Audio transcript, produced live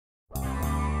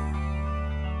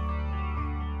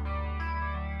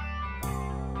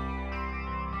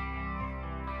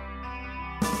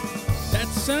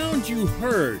sound you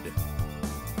heard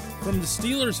from the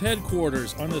Steelers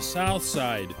headquarters on the south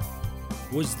side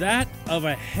was that of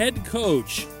a head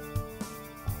coach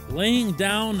laying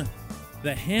down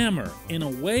the hammer in a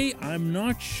way I'm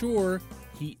not sure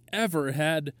he ever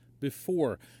had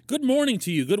before. Good morning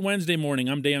to you. Good Wednesday morning.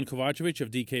 I'm Dejan Kovacevic of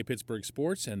DK Pittsburgh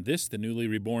Sports, and this, the newly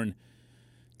reborn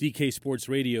DK Sports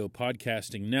Radio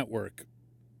podcasting network.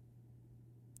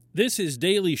 This is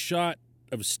Daily Shot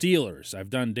of Steelers. I've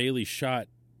done Daily Shot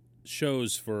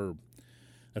shows for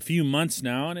a few months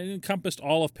now, and it encompassed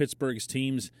all of Pittsburgh's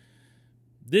teams.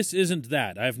 This isn't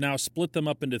that. I've now split them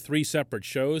up into 3 separate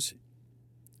shows.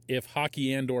 If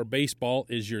hockey and or baseball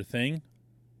is your thing,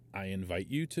 I invite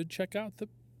you to check out the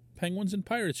Penguins and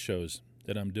Pirates shows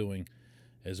that I'm doing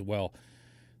as well.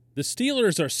 The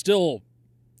Steelers are still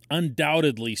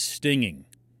undoubtedly stinging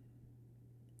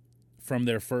from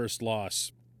their first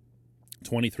loss,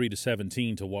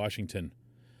 23-17 to Washington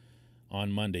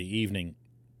on Monday evening.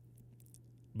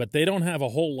 But they don't have a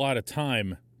whole lot of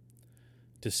time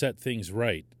to set things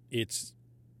right. It's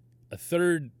a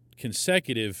third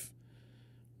consecutive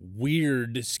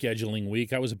weird scheduling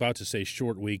week. I was about to say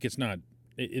short week. It's not.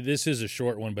 This is a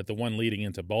short one, but the one leading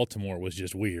into Baltimore was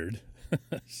just weird.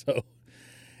 So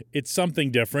it's something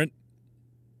different.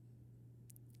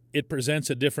 It presents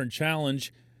a different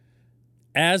challenge,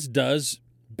 as does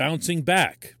bouncing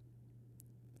back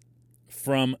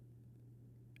from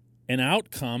an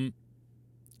outcome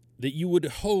that you would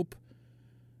hope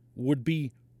would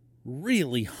be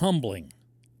really humbling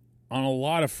on a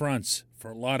lot of fronts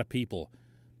for a lot of people.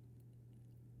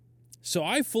 So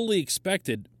I fully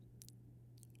expected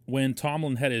when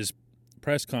Tomlin had his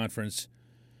press conference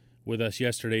with us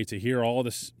yesterday to hear all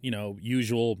this,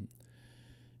 usual,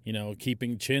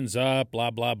 keeping chins up, blah,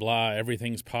 blah, blah,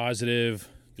 everything's positive,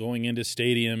 going into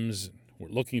stadiums, we're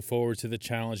looking forward to the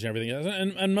challenge and everything else.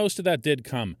 And most of that did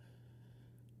come.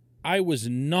 I was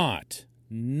not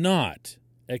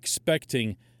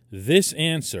expecting this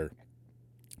answer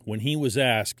when he was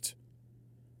asked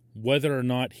whether or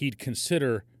not he'd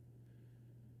consider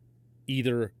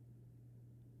either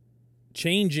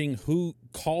changing who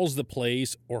calls the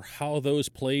plays or how those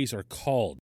plays are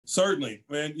called. Certainly,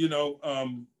 man.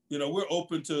 We're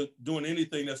open to doing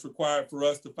anything that's required for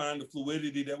us to find the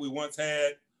fluidity that we once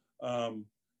had. And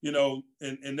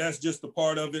that's just a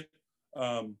part of it.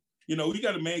 We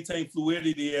got to maintain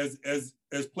fluidity as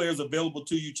players available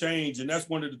to you change. And that's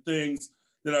one of the things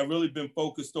that I've really been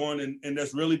focused on. And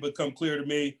that's really become clear to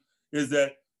me is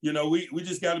that, we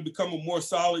just got to become a more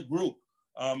solid group.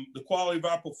 The quality of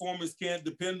our performance can't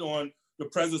depend on the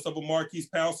presence of a Marquise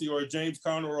Pouncey or a James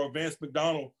Conner or a Vance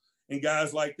McDonald and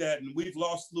guys like that. And we've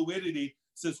lost fluidity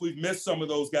since we've missed some of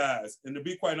those guys. And to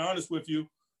be quite honest with you,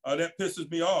 that pisses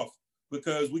me off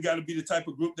because we got to be the type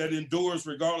of group that endures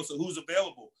regardless of who's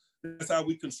available. That's how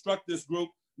we construct this group,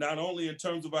 not only in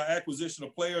terms of our acquisition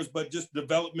of players, but just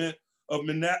development of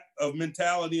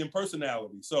mentality and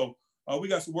personality. So we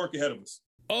got some work ahead of us.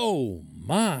 Oh,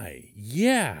 my.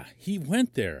 Yeah, he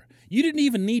went there. You didn't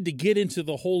even need to get into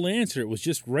the whole answer. It was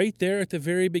just right there at the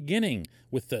very beginning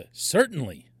with the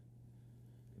certainly.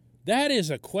 That is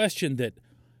a question that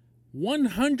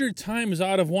 100 times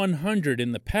out of 100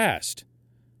 in the past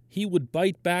he would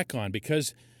bite back on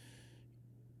because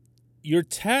you're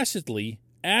tacitly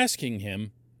asking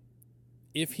him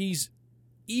if he's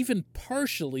even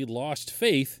partially lost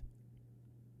faith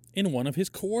in one of his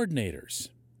coordinators.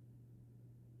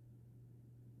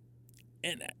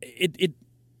 And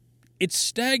it's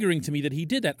staggering to me that he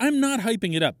did that. I'm not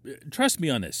hyping it up. Trust me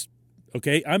on this,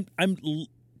 okay? I'm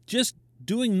just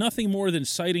doing nothing more than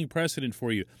citing precedent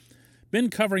for you.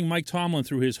 Been covering Mike Tomlin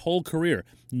through his whole career.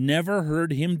 Never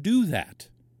heard him do that.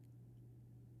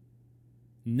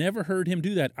 Never heard him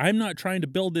do that. I'm not trying to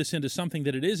build this into something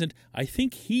that it isn't. I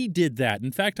think he did that.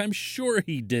 In fact, I'm sure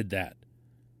he did that.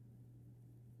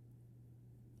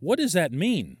 What does that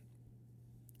mean?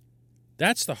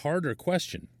 That's the harder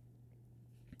question.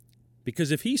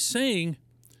 Because if he's saying,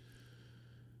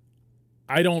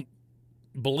 I don't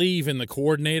believe in the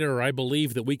coordinator or I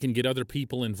believe that we can get other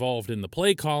people involved in the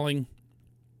play calling,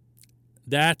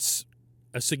 that's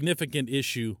a significant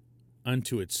issue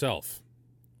unto itself.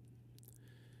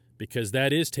 Because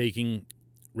that is taking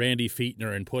Randy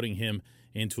Fichtner and putting him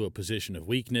into a position of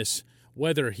weakness.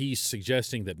 Whether he's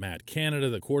suggesting that Matt Canada,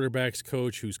 the quarterback's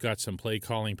coach, who's got some play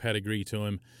calling pedigree to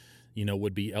him,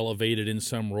 would be elevated in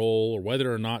some role, or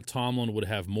whether or not Tomlin would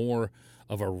have more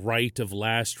of a right of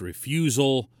last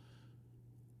refusal,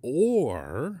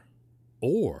 or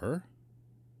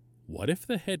what if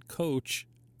the head coach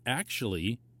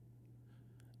actually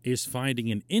is finding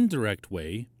an indirect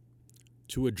way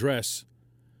to address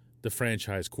the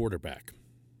franchise quarterback?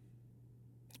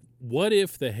 What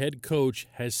if the head coach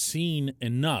has seen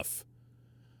enough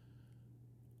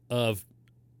of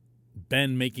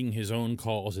Ben making his own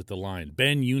calls at the line,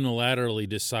 Ben unilaterally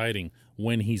deciding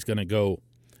when he's going to go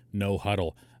no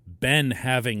huddle, Ben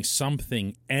having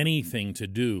something, anything to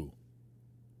do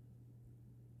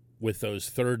with those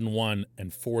 3rd and 1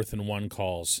 and 4th and 1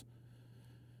 calls,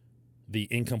 the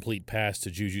incomplete pass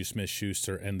to Juju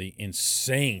Smith-Schuster and the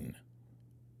insane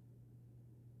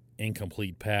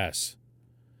incomplete pass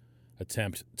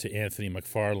attempt to Anthony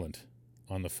McFarland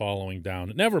on the following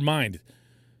down. Never mind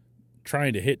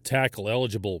trying to hit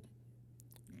tackle-eligible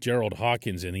Gerald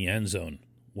Hawkins in the end zone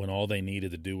when all they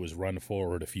needed to do was run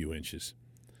forward a few inches.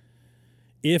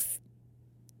 If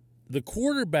the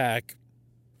quarterback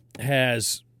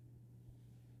has,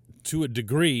 to a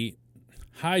degree,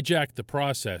 hijacked the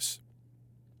process,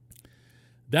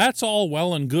 that's all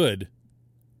well and good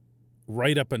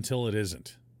right up until it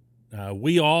isn't.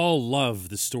 We all love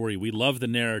the story. We love the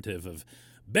narrative of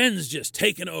Ben's just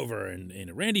taken over,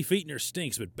 and Randy Fichtner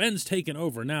stinks, but Ben's taken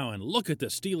over now, and look at the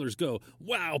Steelers go.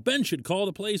 Wow, Ben should call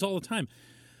the plays all the time.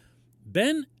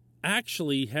 Ben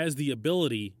actually has the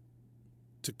ability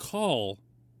to call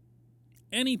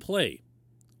any play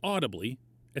audibly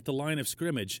at the line of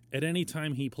scrimmage at any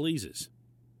time he pleases.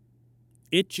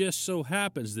 It just so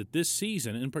happens that this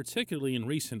season, and particularly in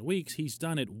recent weeks, he's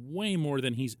done it way more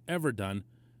than he's ever done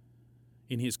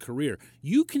in his career.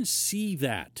 You can see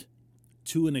that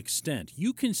to an extent.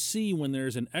 You can see when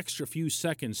there's an extra few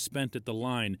seconds spent at the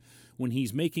line, when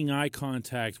he's making eye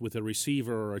contact with a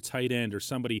receiver or a tight end or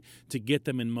somebody to get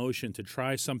them in motion, to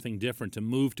try something different, to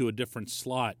move to a different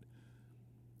slot.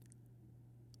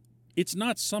 It's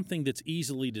not something that's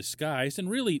easily disguised,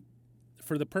 and really,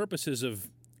 for the purposes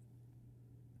of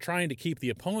trying to keep the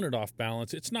opponent off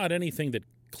balance, it's not anything that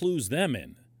clues them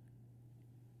in.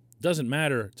 Doesn't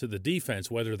matter to the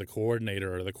defense whether the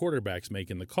coordinator or the quarterback's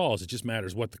making the calls. It just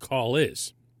matters what the call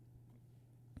is.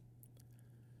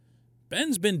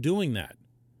 Ben's been doing that.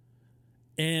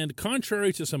 And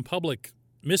contrary to some public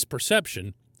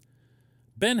misperception,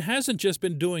 Ben hasn't just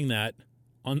been doing that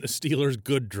on the Steelers'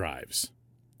 good drives.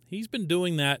 He's been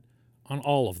doing that on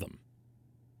all of them.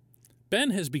 Ben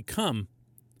has become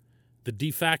the de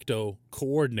facto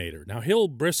coordinator. Now, he'll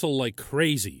bristle like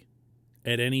crazy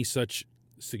at any such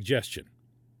suggestion.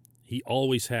 He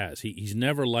always has. He's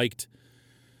never liked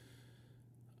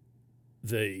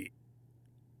the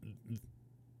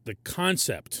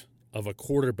concept of a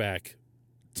quarterback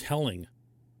telling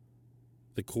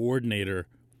the coordinator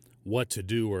what to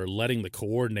do or letting the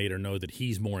coordinator know that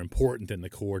he's more important than the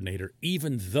coordinator,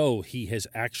 even though he has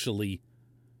actually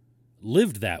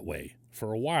lived that way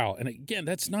for a while. And again,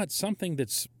 that's not something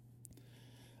that's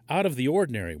out of the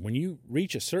ordinary. When you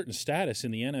reach a certain status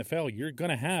in the NFL, you're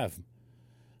going to have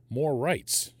more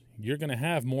rights. You're going to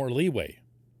have more leeway.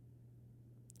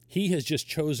 He has just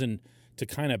chosen to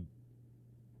kind of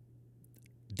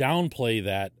downplay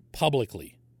that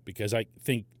publicly because I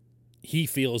think he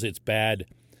feels it's bad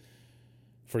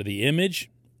for the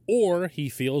image, or he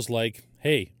feels like,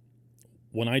 hey,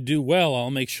 when I do well,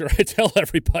 I'll make sure I tell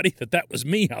everybody that was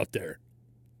me out there.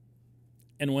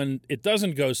 And when it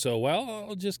doesn't go so well,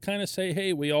 I'll just kind of say,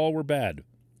 hey, we all were bad.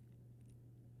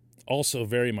 Also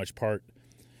very much part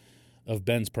of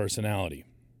Ben's personality.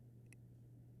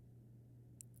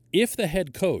 If the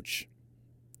head coach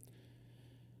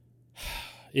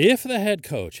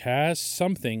has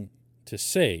something to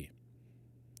say,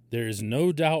 there is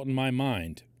no doubt in my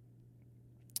mind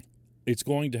it's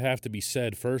going to have to be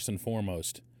said first and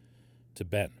foremost to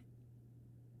Ben.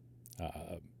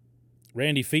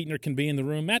 Randy Fichtner can be in the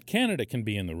room. Matt Canada can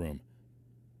be in the room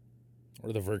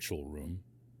or the virtual room.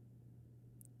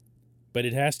 But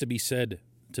it has to be said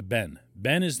to Ben.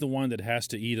 Ben is the one that has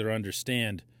to either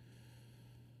understand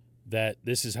that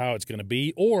this is how it's going to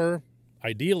be, or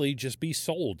ideally just be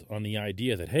sold on the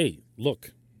idea that, hey,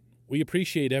 look, we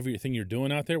appreciate everything you're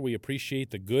doing out there. We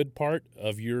appreciate the good part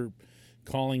of your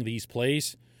calling these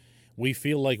plays. We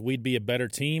feel like we'd be a better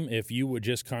team if you would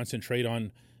just concentrate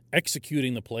on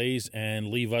executing the plays and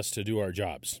leave us to do our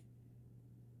jobs.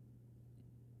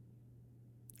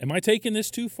 Am I taking this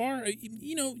too far?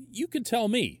 You know, you can tell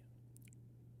me.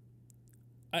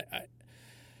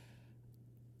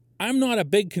 I'm not a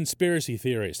big conspiracy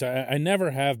theorist. I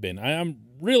never have been. I am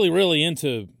really, really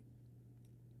into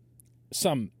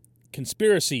some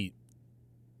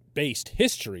conspiracy-based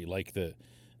history, like the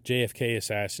JFK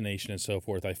assassination and so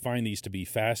forth. I find these to be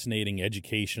fascinating,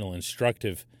 educational,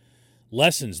 instructive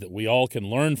lessons that we all can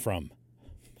learn from.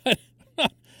 But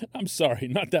I'm sorry,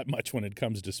 not that much when it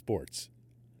comes to sports.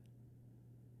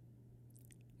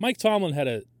 Mike Tomlin had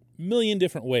a million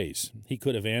different ways he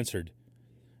could have answered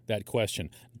that question,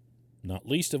 not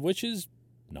least of which is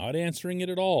not answering it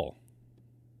at all.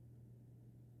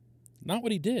 Not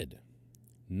what he did.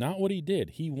 Not what he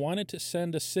did. He wanted to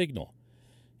send a signal.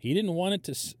 He didn't want it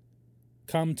to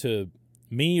come to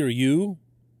me or you.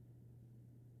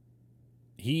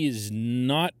 He is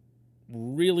not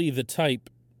really the type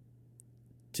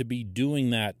to be doing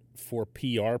that for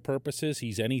PR purposes.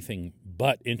 He's anything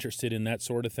but interested in that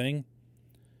sort of thing.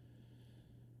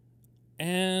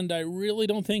 And I really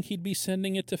don't think he'd be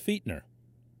sending it to Fichtner.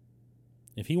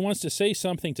 If he wants to say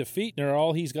something to Fichtner,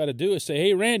 all he's got to do is say,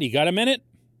 "Hey, Randy, got a minute?"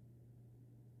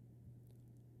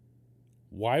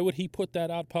 Why would he put that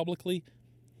out publicly?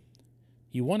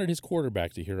 He wanted his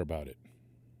quarterback to hear about it.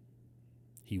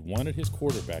 He wanted his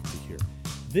quarterback to hear.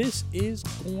 This is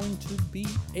going to be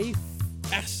a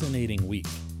fascinating week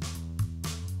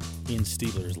in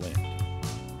Steelers land.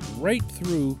 Right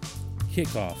through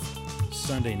kickoff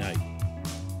Sunday night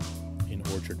in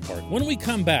Orchard Park. When we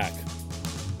come back,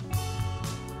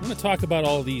 I'm going to talk about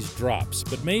all these drops,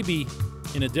 but maybe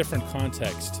in a different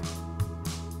context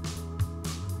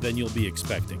than you'll be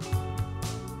expecting.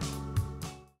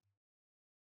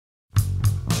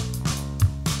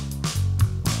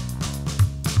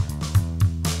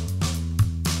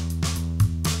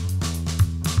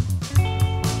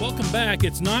 Welcome back.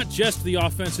 It's not just the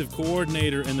offensive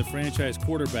coordinator and the franchise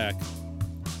quarterback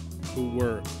who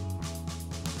were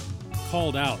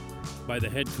called out by the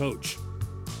head coach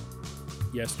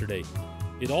yesterday.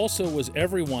 It also was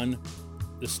everyone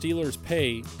the Steelers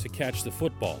pay to catch the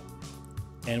football.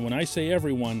 And when I say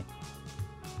everyone,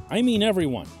 I mean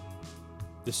everyone.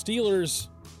 The Steelers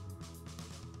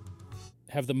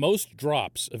have the most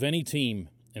drops of any team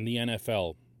in the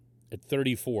NFL at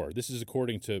 34. This is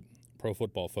according to Pro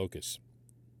Football Focus.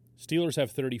 Steelers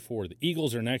have 34. The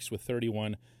Eagles are next with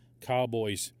 31.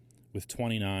 Cowboys with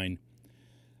 29,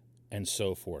 and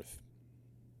so forth.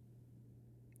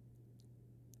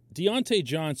 Deontay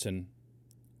Johnson,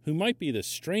 who might be the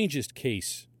strangest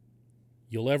case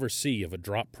you'll ever see of a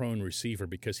drop-prone receiver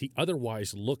because he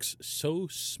otherwise looks so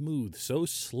smooth, so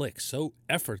slick, so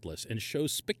effortless, and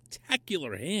shows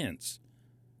spectacular hands.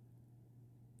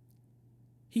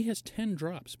 He has 10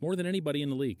 drops, more than anybody in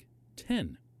the league.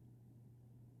 10.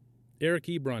 Eric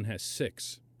Ebron has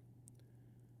 6.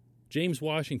 James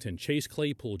Washington, Chase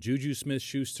Claypool, Juju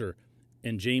Smith-Schuster,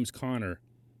 and James Conner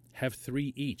have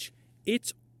 3 each.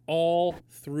 It's all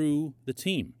through the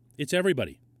team. It's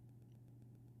everybody.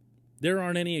 There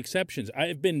aren't any exceptions.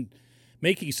 I've been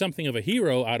making something of a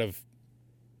hero out of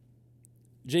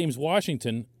James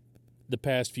Washington the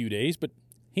past few days, but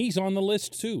he's on the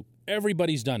list too.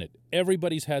 Everybody's done it.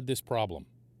 Everybody's had this problem.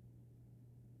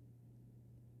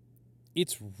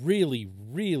 It's really,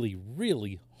 really,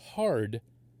 really hard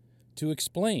to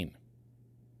explain.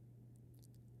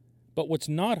 But what's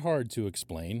not hard to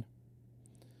explain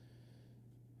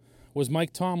was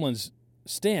Mike Tomlin's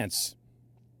stance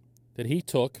that he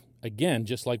took, again,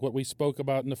 just like what we spoke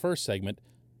about in the first segment,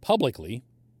 publicly,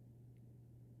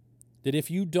 that if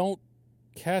you don't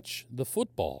catch the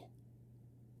football,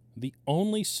 the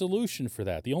only solution for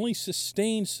that, the only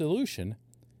sustained solution,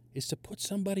 is to put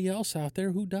somebody else out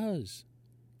there who does.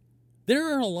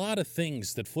 There are a lot of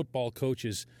things that football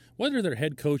coaches, whether they're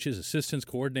head coaches, assistants,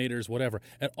 coordinators, whatever,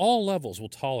 at all levels will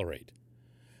tolerate.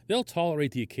 They'll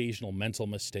tolerate the occasional mental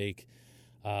mistake,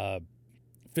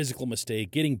 physical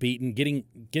mistake, getting beaten,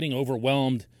 getting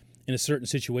overwhelmed in a certain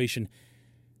situation.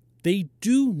 They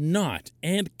do not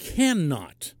and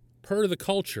cannot, per the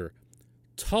culture,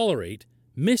 tolerate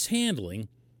mishandling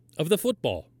of the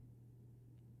football.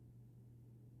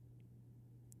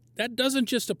 That doesn't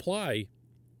just apply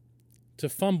to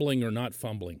fumbling or not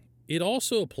fumbling. It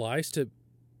also applies to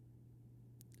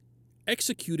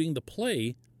executing the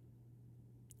play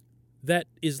that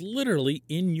is literally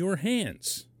in your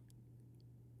hands.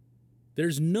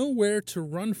 There's nowhere to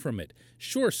run from it.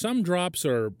 Sure, some drops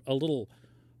are a little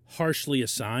harshly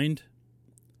assigned,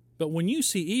 but when you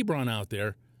see Ebron out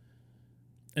there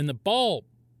and the ball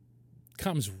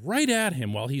comes right at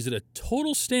him while he's at a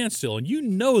total standstill, and you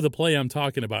know the play I'm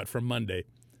talking about from Monday,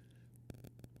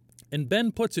 and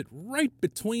Ben puts it right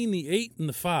between the 8 and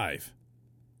the 5,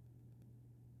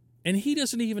 and he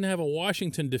doesn't even have a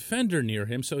Washington defender near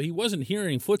him, so he wasn't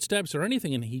hearing footsteps or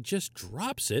anything, and he just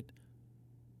drops it.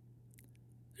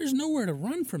 There's nowhere to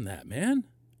run from that, man.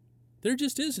 There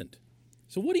just isn't.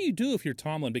 So what do you do if you're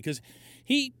Tomlin? Because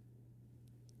he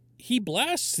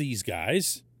blasts these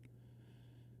guys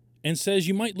and says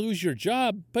you might lose your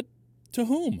job, but to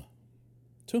whom?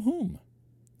 To whom?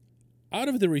 Out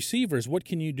of the receivers, what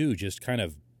can you do? Just kind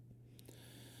of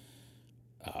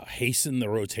hasten the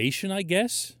rotation, I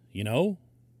guess.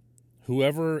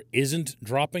 Whoever isn't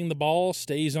dropping the ball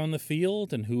stays on the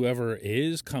field, and whoever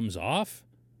is comes off.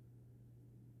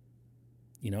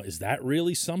 Is that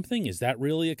really something? Is that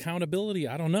really accountability?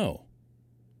 I don't know.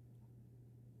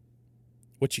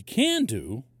 What you can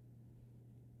do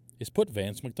is put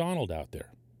Vance McDonald out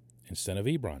there instead of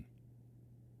Ebron.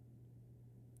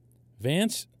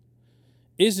 Vance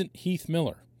isn't Heath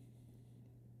Miller.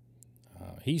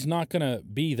 He's not going to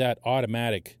be that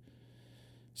automatic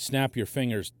snap your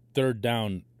fingers third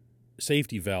down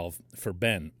safety valve for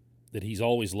Ben that he's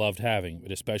always loved having,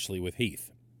 but especially with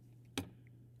Heath.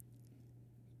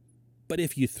 But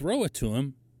if you throw it to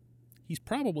him, he's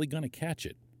probably going to catch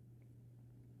it.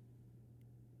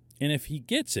 And if he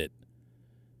gets it,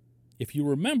 if you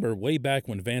remember way back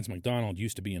when Vance McDonald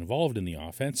used to be involved in the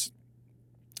offense,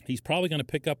 he's probably going to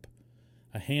pick up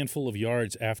a handful of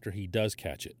yards after he does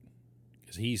catch it,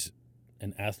 because he's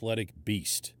an athletic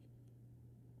beast.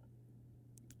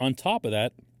 On top of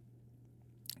that,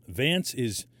 Vance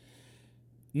is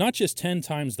not just 10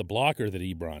 times the blocker that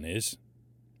Ebron is,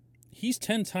 he's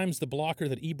 10 times the blocker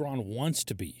that Ebron wants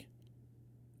to be,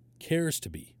 cares to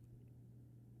be.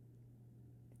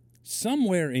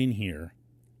 Somewhere in here,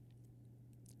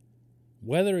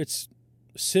 whether it's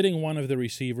sitting one of the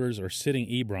receivers or sitting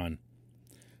Ebron,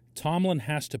 Tomlin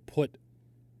has to put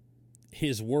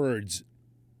his words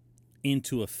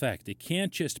into effect. It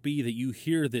can't just be that you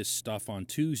hear this stuff on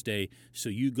Tuesday, so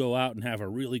you go out and have a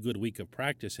really good week of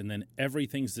practice, and then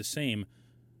everything's the same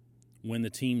when the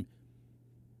team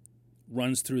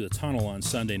runs through the tunnel on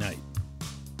Sunday night.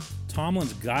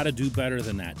 Tomlin's got to do better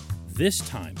than that this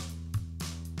time,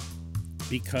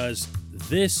 because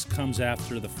this comes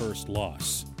after the first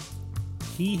loss.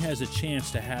 He has a chance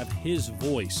to have his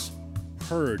voice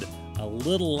heard a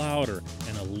little louder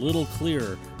and a little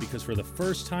clearer, because for the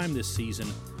first time this season,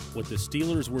 what the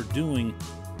Steelers were doing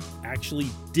actually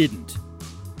didn't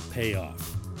pay off.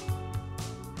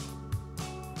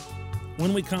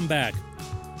 When we come back,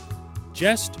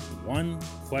 just one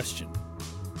question.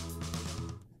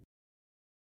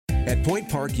 At Point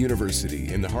Park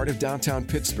University in the heart of downtown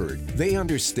Pittsburgh, they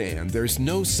understand there's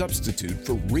no substitute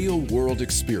for real-world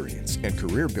experience and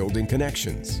career-building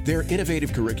connections. Their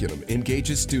innovative curriculum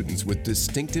engages students with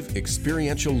distinctive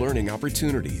experiential learning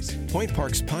opportunities. Point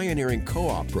Park's pioneering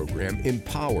co-op program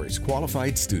empowers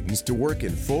qualified students to work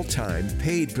in full-time,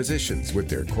 paid positions with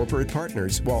their corporate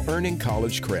partners while earning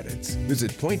college credits.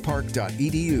 Visit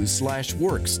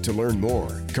pointpark.edu/works to learn more.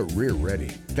 Career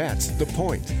ready. That's the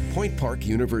point. Point Park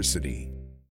University. All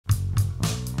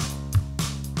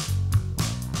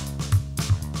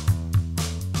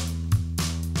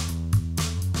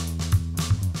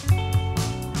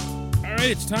right,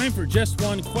 it's time for Just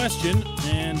One Question,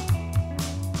 and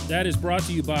that is brought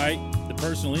to you by the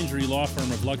personal injury law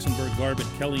firm of Luxembourg, Garbett,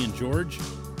 Kelly & George.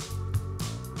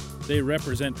 They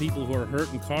represent people who are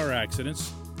hurt in car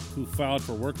accidents, who filed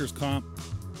for workers' comp,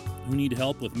 who need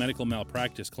help with medical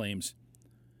malpractice claims.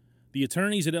 The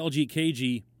attorneys at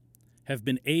LGKG have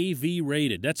been AV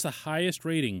rated. That's the highest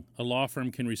rating a law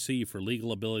firm can receive for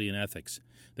legal ability and ethics.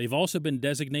 They've also been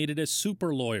designated as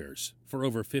super lawyers for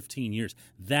over 15 years.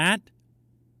 That,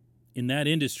 in that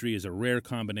industry, is a rare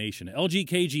combination.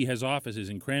 LGKG has offices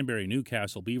in Cranberry,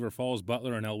 Newcastle, Beaver Falls,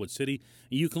 Butler, and Elwood City.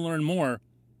 You can learn more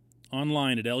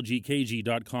online at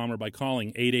lgkg.com or by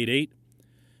calling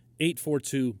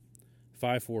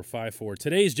 888-842-5454.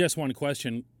 Today's Just One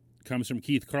Question comes from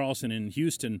Keith Carlson in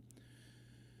Houston,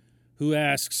 who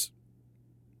asks,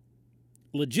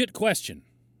 legit question,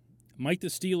 might the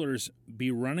Steelers be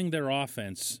running their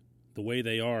offense the way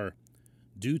they are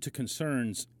due to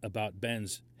concerns about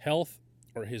Ben's health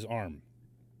or his arm?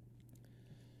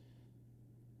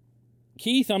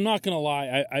 Keith, I'm not going to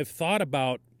lie, I've thought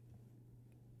about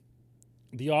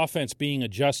the offense being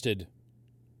adjusted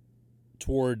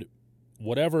toward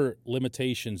whatever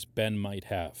limitations Ben might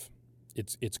have.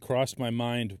 It's crossed my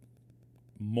mind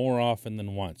more often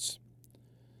than once.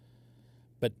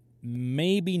 But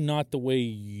maybe not the way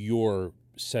you're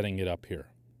setting it up here.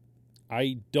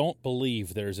 I don't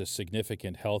believe there's a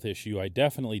significant health issue. I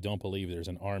definitely don't believe there's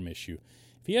an arm issue.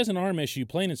 If he has an arm issue,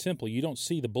 plain and simple, you don't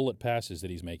see the bullet passes that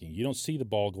he's making. You don't see the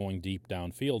ball going deep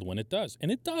downfield when it does.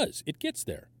 And it does. It gets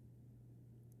there.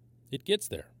 It gets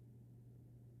there.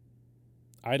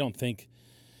 I don't think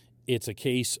it's a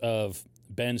case of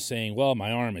Ben saying, well, my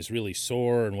arm is really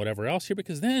sore and whatever else here,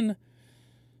 because then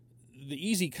the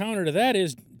easy counter to that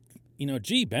is,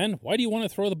 gee, Ben, why do you want to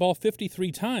throw the ball 53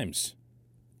 times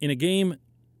in a game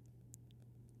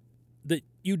that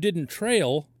you didn't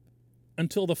trail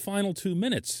until the final 2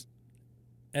 minutes,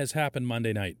 as happened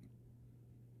Monday night?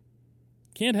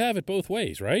 can't have it both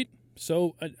ways, right?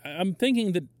 So I'm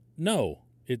thinking that, no,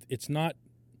 it's not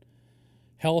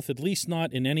health, at least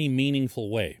not in any meaningful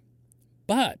way.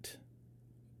 But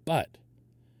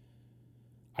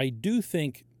I do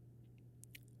think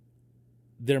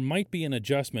there might be an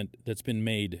adjustment that's been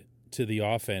made to the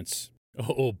offense.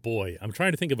 Oh boy, I'm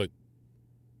trying to think of a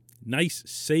nice,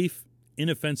 safe,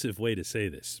 inoffensive way to say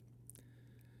this.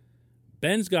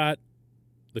 Ben's got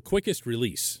the quickest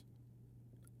release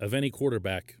of any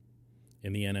quarterback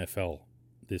in the NFL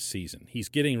this season. He's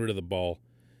getting rid of the ball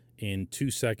in 2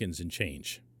 seconds and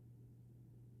change.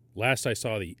 Last I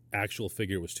saw, the actual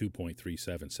figure was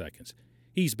 2.37 seconds.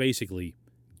 He's basically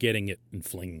getting it and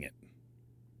flinging it.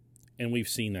 And we've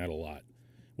seen that a lot.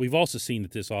 We've also seen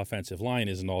that this offensive line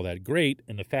isn't all that great,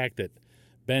 and the fact that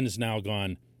Ben's now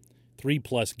gone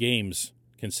 3+ games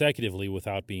consecutively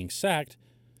without being sacked,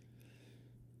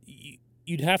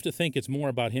 you'd have to think it's more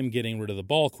about him getting rid of the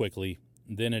ball quickly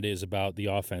than it is about the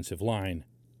offensive line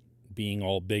being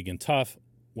all big and tough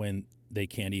when they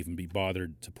can't even be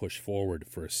bothered to push forward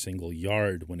for a single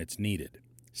yard when it's needed.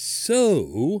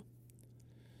 So,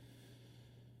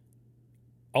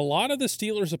 a lot of the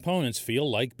Steelers' opponents feel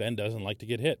like Ben doesn't like to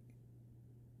get hit.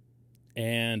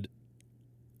 And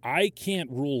I can't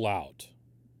rule out,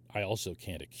 I also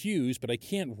can't accuse, but I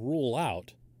can't rule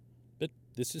out that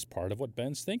this is part of what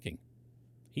Ben's thinking.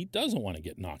 He doesn't want to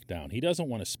get knocked down. He doesn't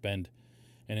want to spend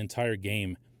an entire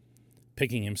game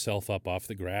picking himself up off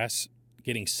the grass,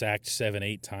 getting sacked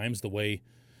 7-8 times the way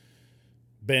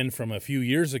Ben from a few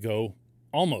years ago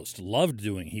almost loved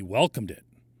doing. He welcomed it.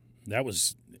 That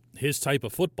was his type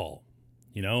of football.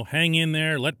 You know, hang in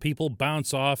there, let people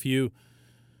bounce off you,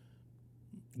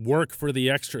 work for the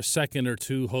extra second or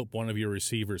two, hope one of your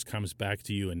receivers comes back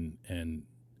to you and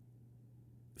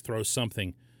throws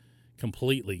something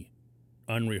completely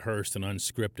unrehearsed and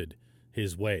unscripted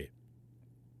his way.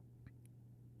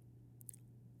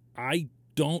 I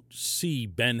don't see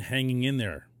Ben hanging in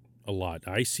there a lot.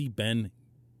 I see Ben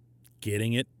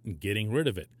getting it and getting rid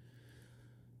of it.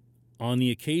 On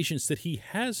the occasions that he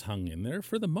has hung in there,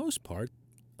 for the most part,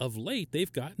 of late,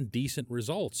 they've gotten decent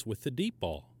results with the deep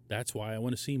ball. That's why I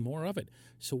want to see more of it.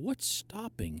 So what's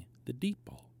stopping the deep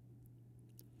ball?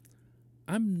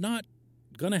 I'm not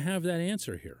going to have that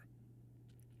answer here.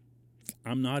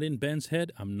 I'm not in Ben's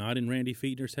head. I'm not in Randy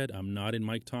Fichtner's head. I'm not in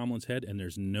Mike Tomlin's head, and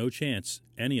there's no chance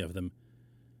any of them,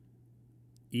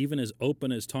 even as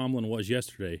open as Tomlin was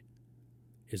yesterday,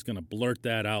 is going to blurt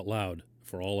that out loud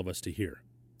for all of us to hear.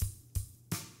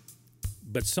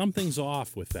 But something's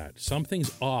off with that.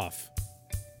 Something's off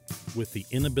with the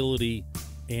inability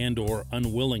and or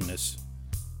unwillingness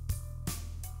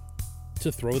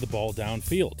to throw the ball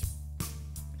downfield.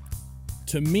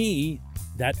 To me,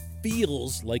 that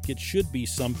feels like it should be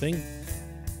something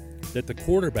that the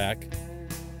quarterback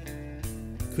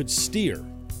could steer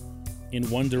in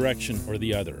one direction or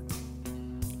the other.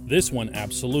 This one,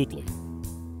 absolutely.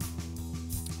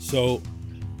 So,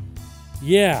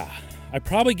 yeah, I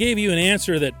probably gave you an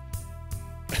answer that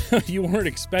you weren't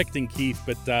expecting, Keith,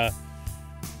 but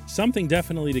something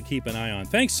definitely to keep an eye on.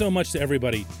 Thanks so much to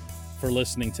everybody for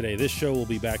listening today. This show will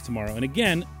be back tomorrow. And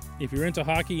again, if you're into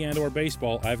hockey and or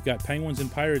baseball, I've got Penguins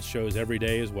and Pirates shows every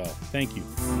day as well. Thank you.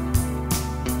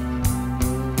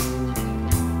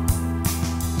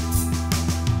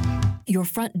 Your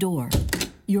front door,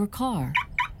 your car,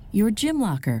 your gym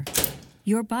locker,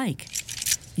 your bike,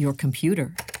 your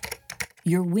computer,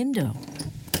 your window,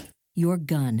 your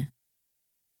gun.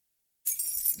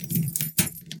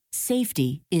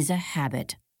 Safety is a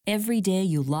habit. Every day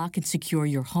you lock and secure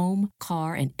your home,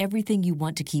 car, and everything you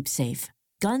want to keep safe.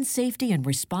 Gun safety and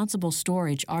responsible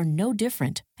storage are no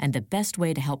different, and the best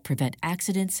way to help prevent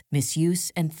accidents,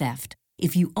 misuse, and theft.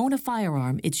 If you own a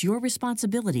firearm, it's your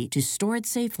responsibility to store it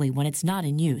safely when it's not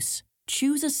in use.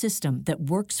 Choose a system that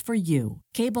works for you.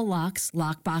 Cable locks,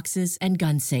 lock boxes, and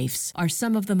gun safes are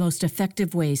some of the most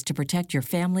effective ways to protect your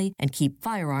family and keep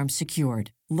firearms secured.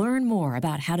 Learn more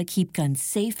about how to keep guns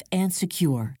safe and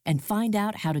secure, and find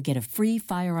out how to get a free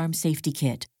firearm safety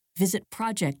kit. Visit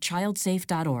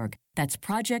ProjectChildSafe.org. That's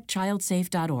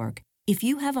ProjectChildSafe.org. If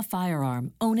you have a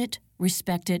firearm, own it,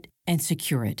 respect it, and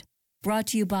secure it. Brought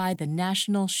to you by the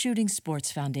National Shooting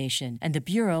Sports Foundation and the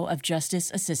Bureau of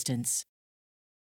Justice Assistance.